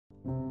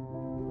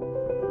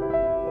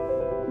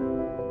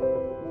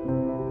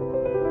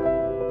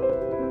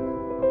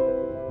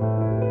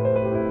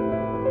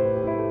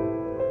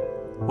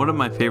One of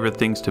my favorite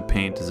things to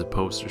paint is a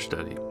poster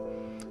study.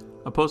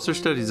 A poster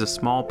study is a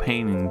small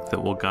painting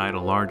that will guide a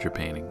larger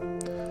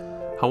painting.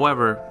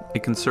 However,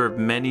 it can serve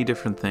many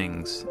different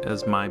things,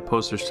 as my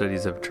poster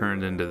studies have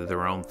turned into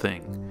their own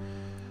thing.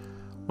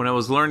 When I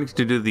was learning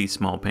to do these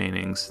small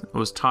paintings, I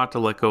was taught to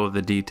let go of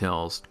the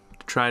details,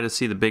 to try to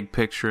see the big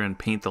picture and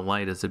paint the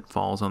light as it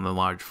falls on the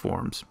large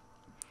forms.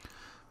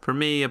 For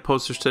me, a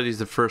poster study is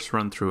the first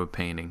run through a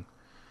painting.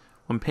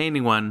 When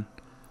painting one,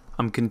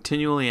 I'm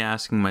continually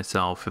asking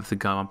myself if the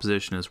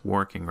composition is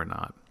working or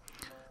not.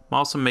 I'm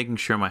also making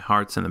sure my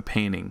heart's in the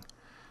painting,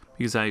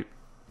 because I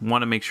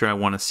want to make sure I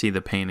want to see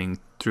the painting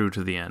through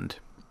to the end.